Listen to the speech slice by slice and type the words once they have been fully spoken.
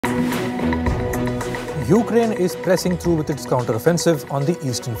Ukraine is pressing through with its counter-offensive on the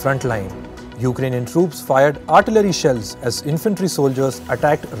eastern front line. Ukrainian troops fired artillery shells as infantry soldiers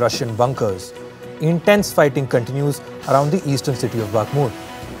attacked Russian bunkers. Intense fighting continues around the eastern city of Bakhmut.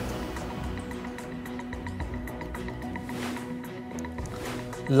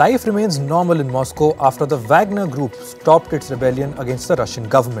 Life remains normal in Moscow after the Wagner Group stopped its rebellion against the Russian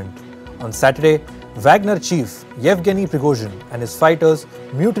government. On Saturday, Wagner chief Yevgeny Prigozhin and his fighters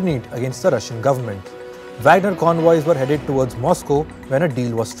mutinied against the Russian government. Wagner convoys were headed towards Moscow when a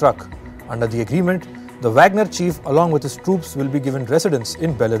deal was struck. Under the agreement, the Wagner chief along with his troops will be given residence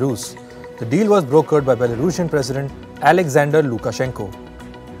in Belarus. The deal was brokered by Belarusian President Alexander Lukashenko.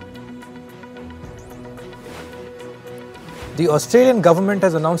 The Australian government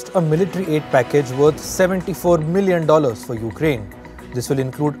has announced a military aid package worth $74 million for Ukraine. This will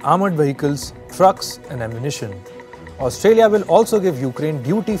include armoured vehicles, trucks and ammunition. Australia will also give Ukraine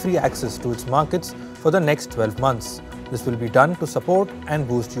duty-free access to its markets for the next 12 months. This will be done to support and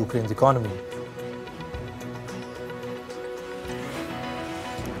boost Ukraine's economy.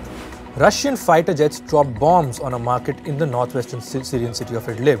 Russian fighter jets dropped bombs on a market in the northwestern Syrian city of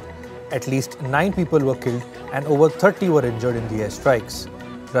Idlib. At least 9 people were killed and over 30 were injured in the airstrikes.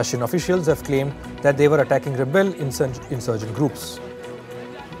 Russian officials have claimed that they were attacking rebel insurgent groups.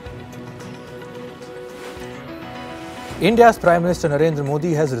 India's Prime Minister Narendra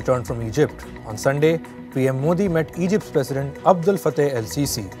Modi has returned from Egypt. On Sunday, PM Modi met Egypt's President Abdel Fattah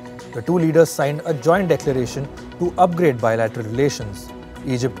el-Sisi. The two leaders signed a joint declaration to upgrade bilateral relations.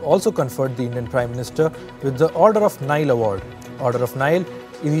 Egypt also conferred the Indian Prime Minister with the Order of Nile Award. Order of Nile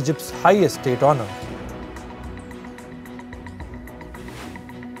is Egypt's highest state honor.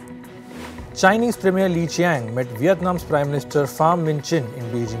 Chinese Premier Li Qiang met Vietnam's Prime Minister Pham Minh Chinh in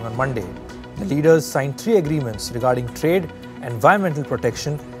Beijing on Monday. The leaders signed 3 agreements regarding trade, environmental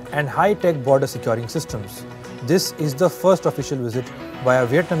protection and high-tech border securing systems. This is the first official visit by a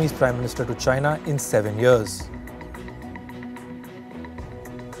Vietnamese Prime Minister to China in 7 years.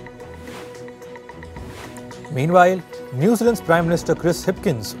 Meanwhile, New Zealand's Prime Minister Chris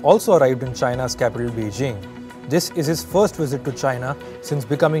Hipkins also arrived in China's capital Beijing. This is his first visit to China since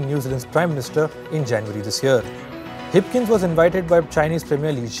becoming New Zealand's Prime Minister in January this year. Hipkins was invited by Chinese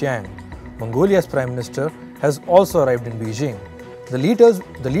Premier Li Qiang. Mongolia's Prime Minister has also arrived in Beijing. The leaders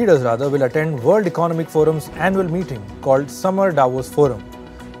will attend World Economic Forum's annual meeting called Summer Davos Forum.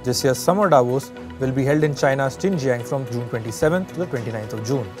 This year's Summer Davos will be held in China's Xinjiang from June 27th to the 29th of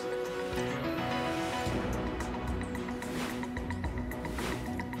June.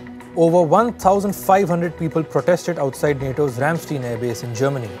 Over 1,500 people protested outside NATO's Ramstein Air Base in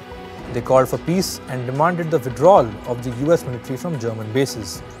Germany. They called for peace and demanded the withdrawal of the US military from German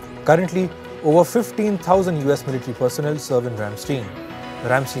bases. Currently, over 15,000 US military personnel serve in Ramstein. The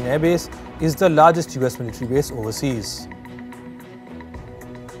Ramstein Air Base is the largest US military base overseas.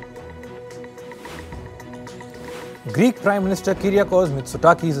 Greek Prime Minister Kyriakos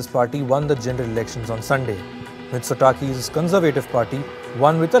Mitsotakis' party won the general elections on Sunday. Mitsotakis' Conservative Party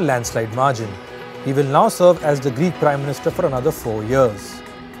won with a landslide margin. He will now serve as the Greek Prime Minister for another 4 years.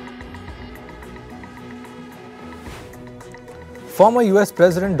 Former US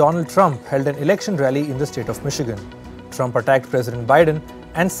President Donald Trump held an election rally in the state of Michigan. Trump attacked President Biden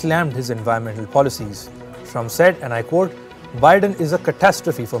and slammed his environmental policies. Trump said, and I quote, "Biden is a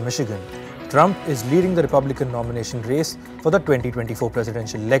catastrophe for Michigan. Trump is leading the Republican nomination race for the 2024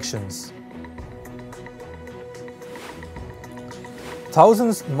 presidential elections."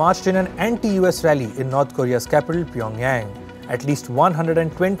 Thousands marched in an anti-US rally in North Korea's capital, Pyongyang. At least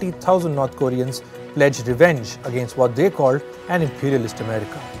 120,000 North Koreans pledged revenge against what they called an imperialist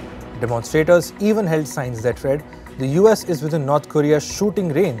America. Demonstrators even held signs that read, "The US is within North Korea's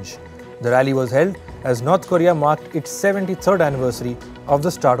shooting range." The rally was held as North Korea marked its 73rd anniversary of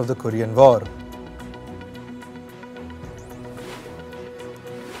the start of the Korean War.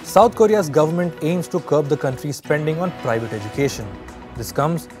 South Korea's government aims to curb the country's spending on private education. This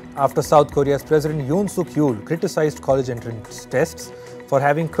comes after South Korea's President Yoon Suk-yeol criticized college entrance tests for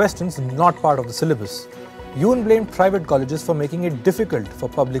having questions not part of the syllabus. Yoon blamed private colleges for making it difficult for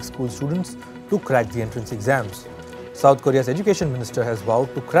public school students to crack the entrance exams. South Korea's education minister has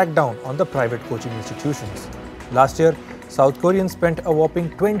vowed to crack down on the private coaching institutions. Last year, South Koreans spent a whopping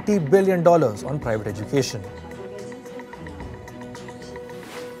 $20 billion on private education.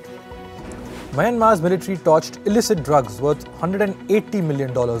 Myanmar's military torched illicit drugs worth $180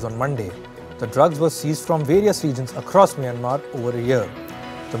 million on Monday. The drugs were seized from various regions across Myanmar over a year.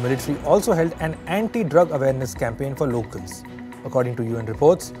 The military also held an anti-drug awareness campaign for locals. According to UN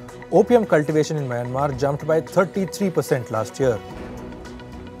reports, opium cultivation in Myanmar jumped by 33% last year.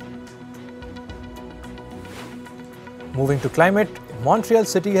 Moving to climate, Montreal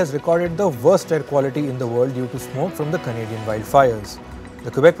City has recorded the worst air quality in the world due to smoke from the Canadian wildfires.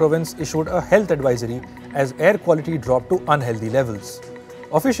 The Quebec province issued a health advisory as air quality dropped to unhealthy levels.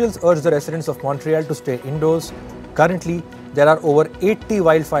 Officials urged the residents of Montreal to stay indoors. Currently, there are over 80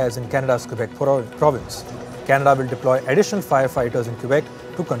 wildfires in Canada's Quebec province. Canada will deploy additional firefighters in Quebec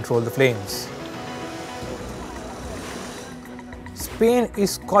to control the flames. Spain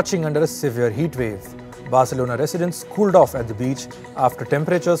is scorching under a severe heat wave. Barcelona residents cooled off at the beach after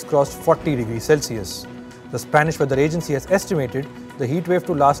temperatures crossed 40 degrees Celsius. The Spanish Weather Agency has estimated the heat wave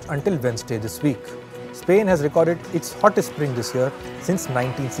to last until Wednesday this week. Spain has recorded its hottest spring this year since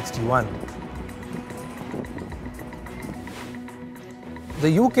 1961.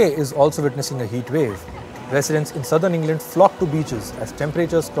 The UK is also witnessing a heat wave. Residents in southern England flocked to beaches as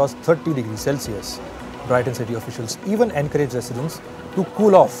temperatures crossed 30 degrees Celsius. Brighton city officials even encouraged residents to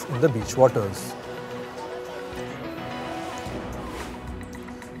cool off in the beach waters.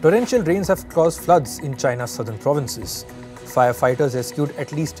 Torrential rains have caused floods in China's southern provinces. Firefighters rescued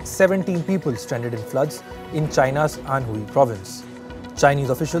at least 17 people stranded in floods in China's Anhui province. Chinese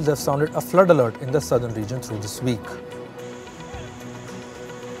officials have sounded a flood alert in the southern region through this week.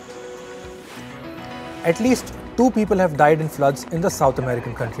 At least 2 people have died in floods in the South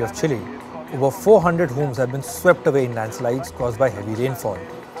American country of Chile. Over 400 homes have been swept away in landslides caused by heavy rainfall.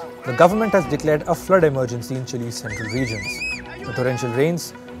 The government has declared a flood emergency in Chile's central regions. The torrential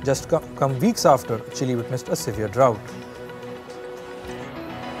rains just come weeks after Chile witnessed a severe drought.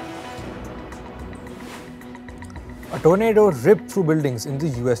 A tornado ripped through buildings in the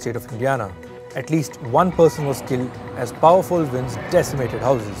US state of Indiana. At least 1 person was killed as powerful winds decimated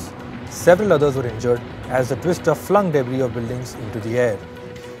houses. Several others were injured as the twister flung debris of buildings into the air.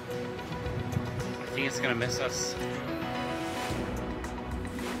 I think it's going to miss us.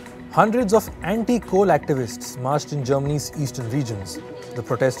 Hundreds of anti-coal activists marched in Germany's eastern regions. The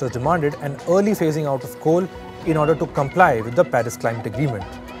protesters demanded an early phasing out of coal in order to comply with the Paris Climate Agreement.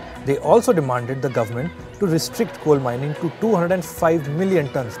 They also demanded the government to restrict coal mining to 205 million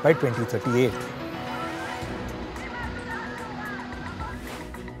tons by 2038.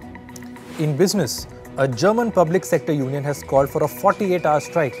 In business, a German public sector union has called for a 48-hour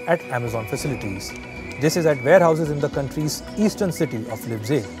strike at Amazon facilities. This is at warehouses in the country's eastern city of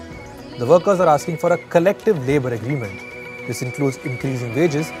Leipzig. The workers are asking for a collective labor agreement. This includes increasing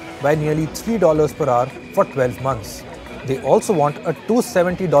wages by nearly $3 per hour for 12 months. They also want a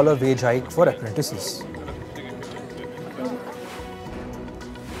 $270 wage hike for apprentices.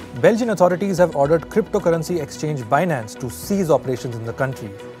 Belgian authorities have ordered cryptocurrency exchange Binance to cease operations in the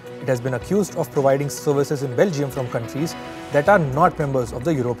country. It has been accused of providing services in Belgium from countries that are not members of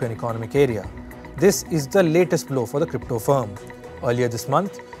the European Economic Area. This is the latest blow for the crypto firm. Earlier this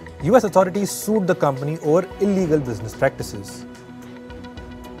month, US authorities sued the company over illegal business practices.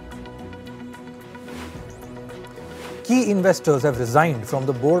 Key investors have resigned from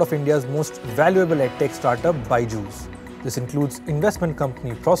the board of India's most valuable edtech startup, Byju's. This includes investment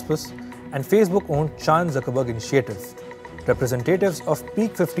company Firstpost and Facebook-owned Chan Zuckerberg Initiative. Representatives of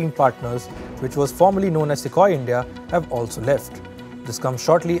Peak 15 Partners, which was formerly known as Sequoia India, have also left. This comes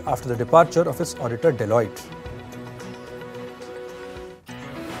shortly after the departure of its auditor Deloitte.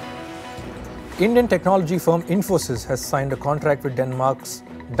 Indian technology firm Infosys has signed a contract with Denmark's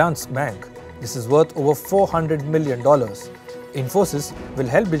Danske Bank. This is worth over $400 million. Infosys will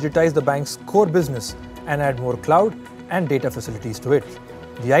help digitize the bank's core business and add more cloud and data facilities to it.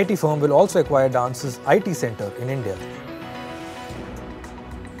 The IT firm will also acquire Dance's IT center in India.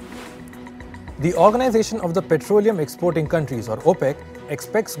 The Organization of the Petroleum Exporting Countries, or OPEC,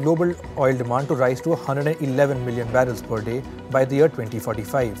 expects global oil demand to rise to 111 million barrels per day by the year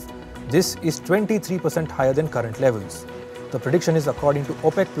 2045. This is 23% higher than current levels. The prediction is according to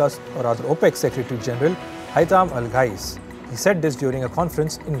OPEC Secretary General Haitham Al-Ghais. He said this during a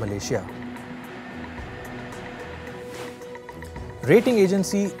conference in Malaysia. Rating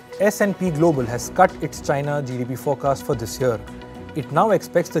agency S&P Global has cut its China GDP forecast for this year. It now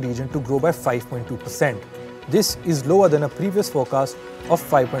expects the region to grow by 5.2%. This is lower than a previous forecast of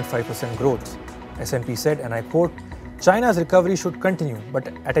 5.5% growth. S&P said, and I quote, "China's recovery should continue, but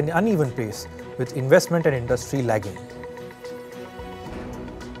at an uneven pace, with investment and industry lagging."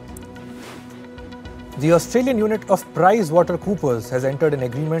 The Australian unit of PricewaterhouseCoopers has entered an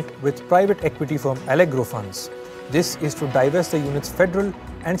agreement with private equity firm Allegro Funds. This is to divest the unit's federal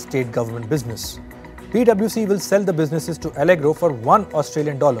and state government business. PwC will sell the businesses to Allegro for $1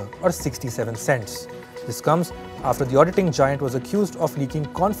 Australian or 67 cents. This comes after the auditing giant was accused of leaking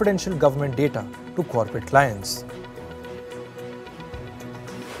confidential government data to corporate clients.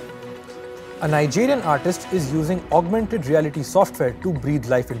 A Nigerian artist is using augmented reality software to breathe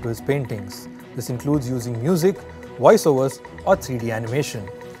life into his paintings. This includes using music, voiceovers, or 3D animation.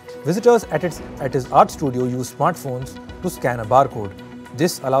 Visitors at his art studio use smartphones to scan a barcode.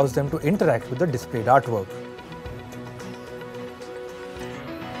 This allows them to interact with the displayed artwork.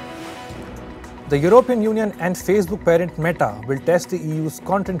 The European Union and Facebook parent Meta will test the EU's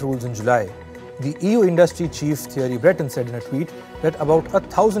content rules in July. The EU industry chief Thierry Breton said in a tweet that about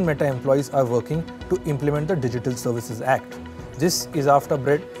 1,000 Meta employees are working to implement the Digital Services Act. This is after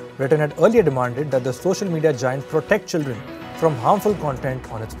Breton had earlier demanded that the social media giant protect children from harmful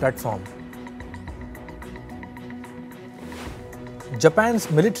content on its platform. Japan's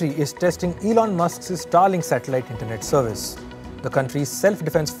military is testing Elon Musk's Starlink satellite internet service. The country's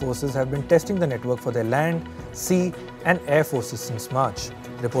self-defense forces have been testing the network for their land, sea, and air forces since March.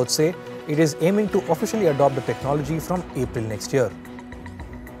 Reports say it is aiming to officially adopt the technology from April next year.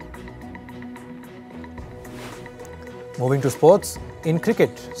 Moving to sports, in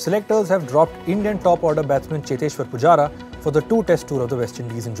cricket, selectors have dropped Indian top-order batsman Cheteshwar Pujara for the two-test tour of the West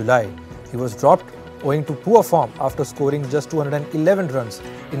Indies in July. He was dropped owing to poor form after scoring just 211 runs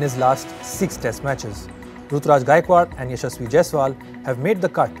in his last 6 test matches. Ruturaj Gaikwad and Yashasvi Jaiswal have made the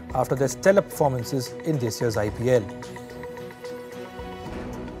cut after their stellar performances in this year's IPL.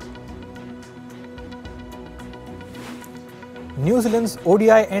 New Zealand's ODI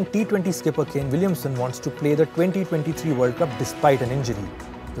and T20 skipper Kane Williamson wants to play the 2023 World Cup despite an injury.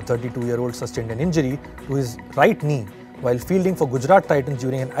 The 32-year-old sustained an injury to his right knee while fielding for Gujarat Titans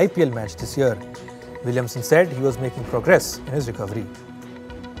during an IPL match this year. Williamson said he was making progress in his recovery.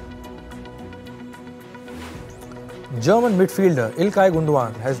 German midfielder İlkay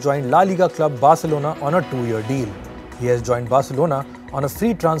Gündoğan has joined La Liga club Barcelona on a 2-year deal. He has joined Barcelona on a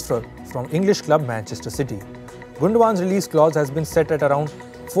free transfer from English club Manchester City. Gündoğan's release clause has been set at around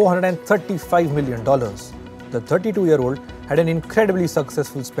 $435 million. The 32-year-old had an incredibly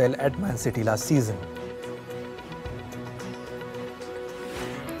successful spell at Man City last season.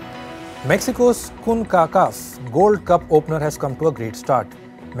 Mexico's CONCACAF Gold Cup opener has come to a great start.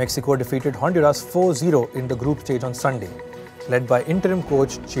 Mexico defeated Honduras 4-0 in the group stage on Sunday. Led by interim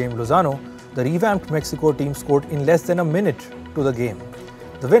coach Jaime Lozano, the revamped Mexico team scored in less than a minute to the game.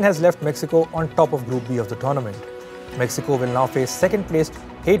 The win has left Mexico on top of Group B of the tournament. Mexico will now face second-placed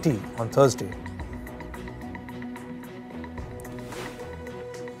Haiti on Thursday.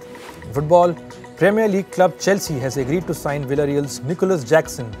 In football, Premier League club Chelsea has agreed to sign Villarreal's Nicolas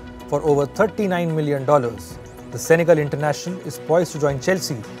Jackson for over $39 million. The Senegal international is poised to join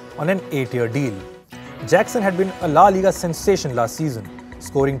Chelsea on an 8-year deal. Jackson had been a La Liga sensation last season,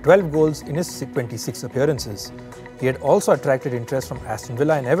 scoring 12 goals in his 26 appearances. He had also attracted interest from Aston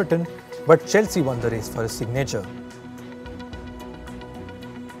Villa and Everton, but Chelsea won the race for his signature.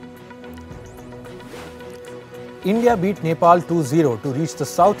 India beat Nepal 2-0 to reach the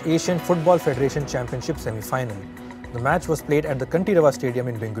South Asian Football Federation Championship semi-final. The match was played at the Kantirava Stadium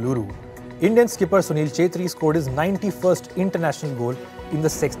in Bengaluru. Indian skipper Sunil Chhetri scored his 91st international goal in the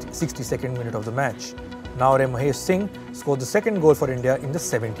 62nd minute of the match. Naore Mahesh Singh scored the second goal for India in the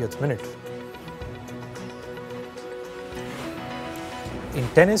 70th minute. In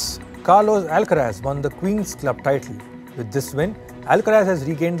tennis, Carlos Alcaraz won the Queen's Club title. With this win, Alcaraz has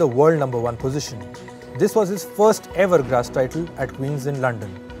regained the world #1 position. This was his first ever grass title at Queen's in London.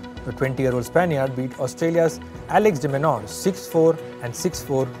 The 20-year-old Spaniard beat Australia's Alex de Minaur 6-4 and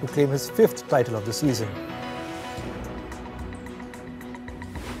 6-4 to claim his 5th title of the season.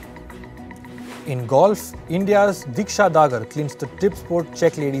 In golf, India's Diksha Dagar clinched the Tipsport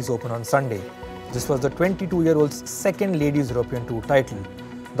Czech Ladies Open on Sunday. This was the 22-year-old's second Ladies European Tour title.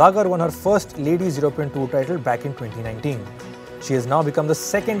 Dagar won her first Ladies European Tour title back in 2019. She has now become the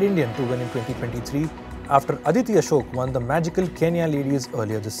second Indian to win in 2023 after Aditi Ashok won the magical Kenya Ladies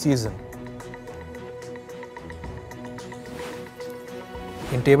earlier this season.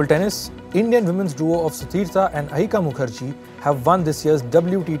 In table tennis, Indian women's duo of Sutirtha and Ahika Mukherjee have won this year's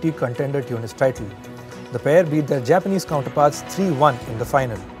WTT Contender Tunis title. The pair beat their Japanese counterparts 3-1 in the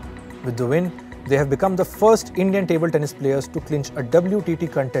final. With the win, they have become the first Indian table tennis players to clinch a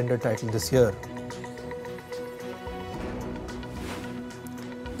WTT Contender title this year.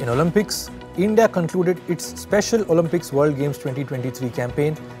 In Olympics, India concluded its Special Olympics World Games 2023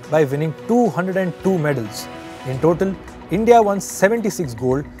 campaign by winning 202 medals. In total, India won 76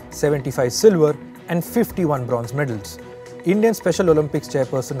 gold, 75 silver and 51 bronze medals. Indian Special Olympics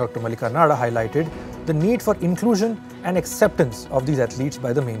chairperson Dr. Malika Nada highlighted the need for inclusion and acceptance of these athletes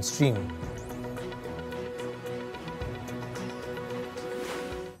by the mainstream.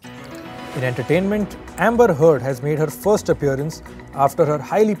 In entertainment, Amber Heard has made her first appearance after her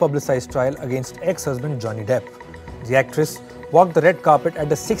highly publicized trial against ex-husband Johnny Depp. The actress walked the red carpet at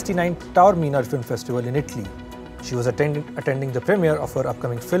the 69th Taormina Film Festival in Italy. She was attending the premiere of her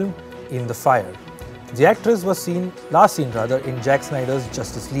upcoming film, In the Fire. The actress was last seen in Zack Snyder's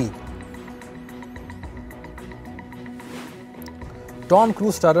Justice League. Tom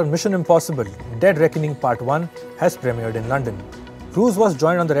Cruise starrer Mission Impossible Dead Reckoning Part 1 has premiered in London. Cruise was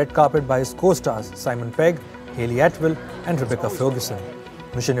joined on the red carpet by his co-stars Simon Pegg, Hayley Atwell and Rebecca Ferguson.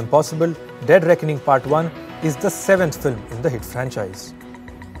 Mission Impossible Dead Reckoning Part 1 is the 7th film in the hit franchise.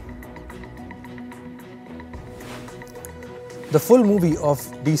 The full movie of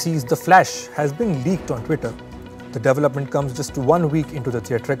DC's The Flash has been leaked on Twitter. The development comes just 1 week into the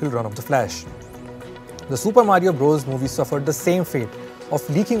theatrical run of The Flash. The Super Mario Bros. Movie suffered the same fate of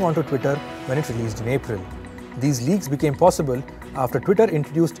leaking onto Twitter when it released in April. These leaks became possible after Twitter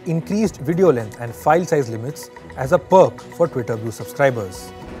introduced increased video length and file size limits as a perk for Twitter Blue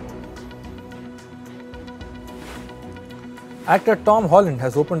subscribers. Actor Tom Holland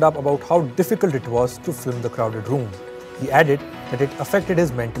has opened up about how difficult it was to film The Crowded Room. He added that it affected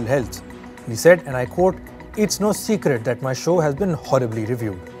his mental health. He said, and I quote, "It's no secret that my show has been horribly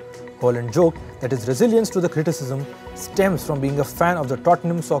reviewed." Holland joked that his resilience to the criticism stems from being a fan of the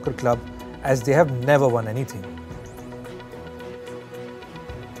Tottenham Soccer Club, as they have never won anything.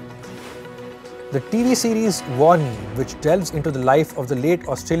 The TV series Warnie, which delves into the life of the late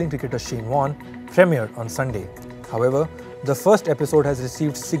Australian cricketer Shane Warne, premiered on Sunday. However, the first episode has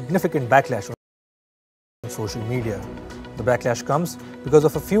received significant backlash on social media. The backlash comes because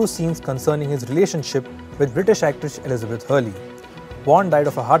of a few scenes concerning his relationship with British actress Elizabeth Hurley. Warne died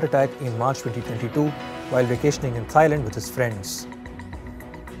of a heart attack in March 2022 while vacationing in Thailand with his friends.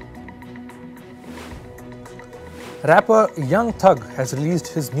 Rapper Young Thug has released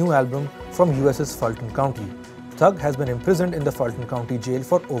his new album from US's Fulton County. Thug has been imprisoned in the Fulton County jail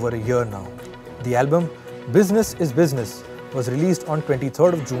for over a year now. The album, Business is Business, was released on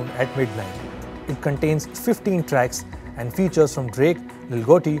 23rd of June at midnight. It contains 15 tracks and features from Drake, Lil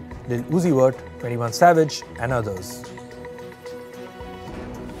Gotti, Lil Uzi Vert, 21 Savage and others.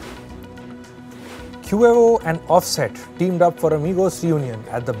 Quavo and Offset teamed up for a Migos reunion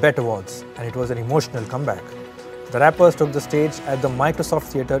at the BET Awards, and it was an emotional comeback. The rappers took the stage at the Microsoft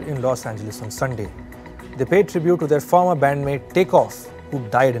Theatre in Los Angeles on Sunday. They paid tribute to their former bandmate Takeoff, who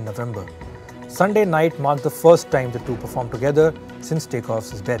died in November. Sunday night marked the first time the two performed together since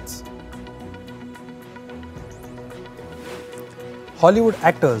Takeoff's death. Hollywood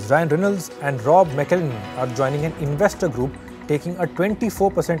actors Ryan Reynolds and Rob McElhenney are joining an investor group taking a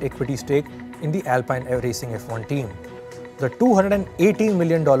 24% equity stake in the Alpine Racing F1 team. The $218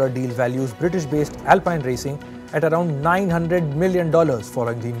 million deal values British-based Alpine Racing at around $900 million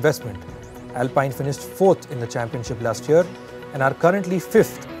following the investment. Alpine finished 4th in the championship last year and are currently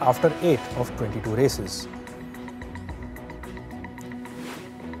 5th after 8 of 22 races.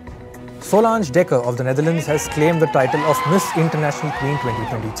 Solange Dekker of the Netherlands has claimed the title of Miss International Queen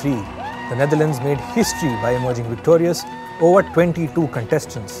 2023. The Netherlands made history by emerging victorious over 22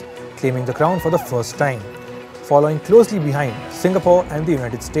 contestants, claiming the crown for the first time. Following closely behind, Singapore and the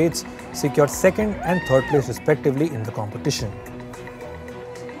United States secured 2nd and 3rd place respectively in the competition.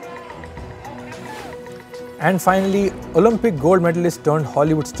 And finally, Olympic gold medalist turned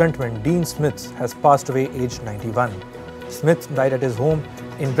Hollywood stuntman Dean Smith has passed away aged 91. Smith died at his home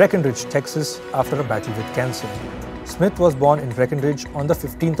in Breckenridge, Texas after a battle with cancer. Smith was born in Breckenridge on the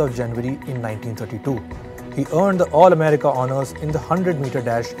 15th of January in 1932. He earned the All-America honors in the 100-meter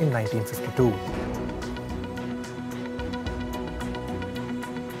dash in 1952.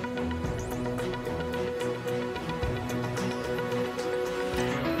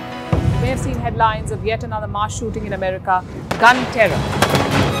 You may have seen headlines of yet another mass shooting in America, gun terror.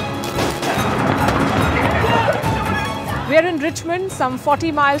 We're in Richmond, some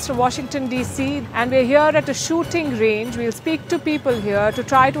 40 miles from Washington, D.C., and we're here at a shooting range. We'll speak to people here to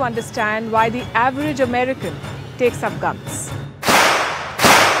try to understand why the average American takes up guns.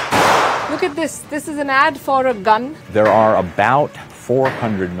 Look at this. This is an ad for a gun. There are about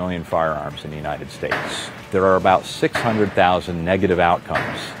 400 million firearms in the United States. There are about 600,000 negative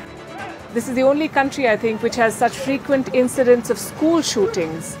outcomes. This is the only country, I think, which has such frequent incidents of school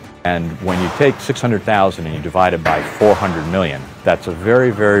shootings. And when you take 600,000 and you divide it by 400 million, that's a very,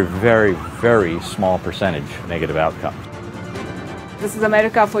 very, very, very small percentage negative outcome. This is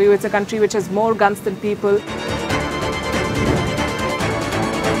America for you. It's a country which has more guns than people.